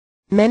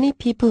Many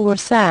people were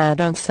sad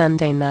on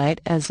Sunday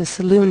night as a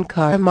saloon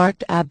car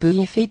marked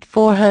Abuja Feet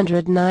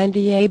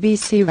 490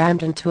 ABC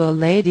rammed into a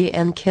lady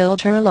and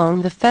killed her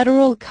along the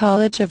Federal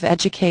College of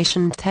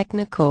Education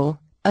Technical,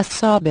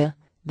 Asaba,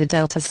 the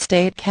Delta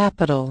State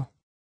capital.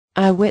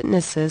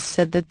 Eyewitnesses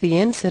said that the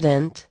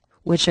incident,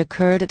 which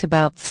occurred at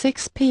about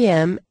 6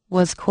 p.m.,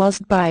 was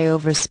caused by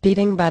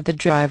overspeeding by the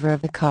driver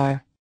of the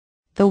car.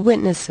 The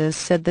witnesses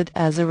said that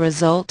as a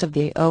result of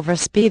the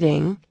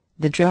overspeeding,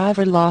 the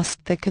driver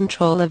lost the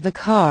control of the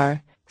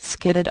car,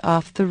 skidded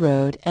off the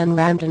road and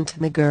rammed into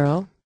the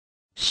girl.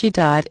 She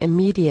died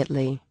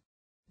immediately.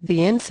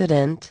 The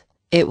incident,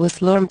 it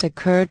was learned,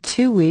 occurred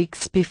 2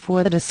 weeks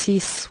before the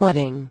deceased's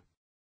wedding.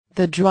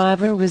 The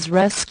driver was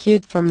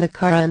rescued from the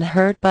car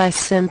unhurt by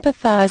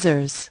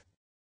sympathizers.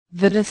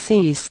 The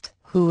deceased,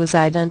 who was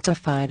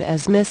identified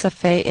as Miss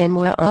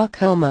Ifeyinwa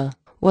Okeoma,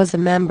 was a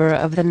member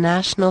of the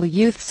National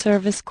Youth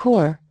Service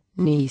Corps,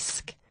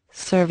 NYSC,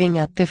 serving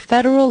at the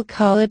Federal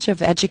College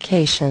of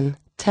Education,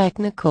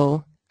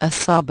 Technical,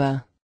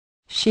 Asaba.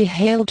 She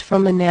hailed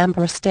from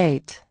Anambra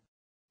State.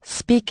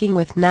 Speaking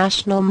with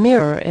National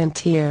Mirror in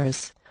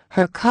tears,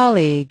 her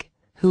colleague,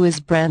 who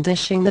is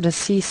brandishing the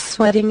deceased's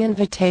wedding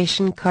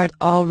invitation card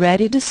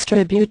already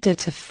distributed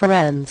to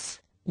friends,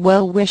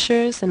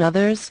 well-wishers and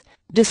others,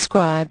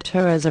 described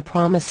her as a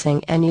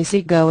promising and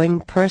easygoing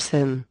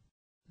person.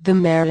 The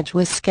marriage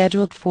was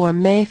scheduled for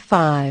May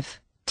 5,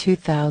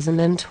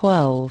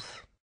 2012.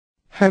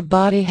 Her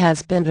body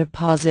has been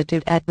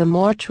deposited at the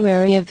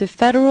mortuary of the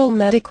Federal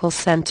Medical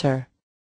Center.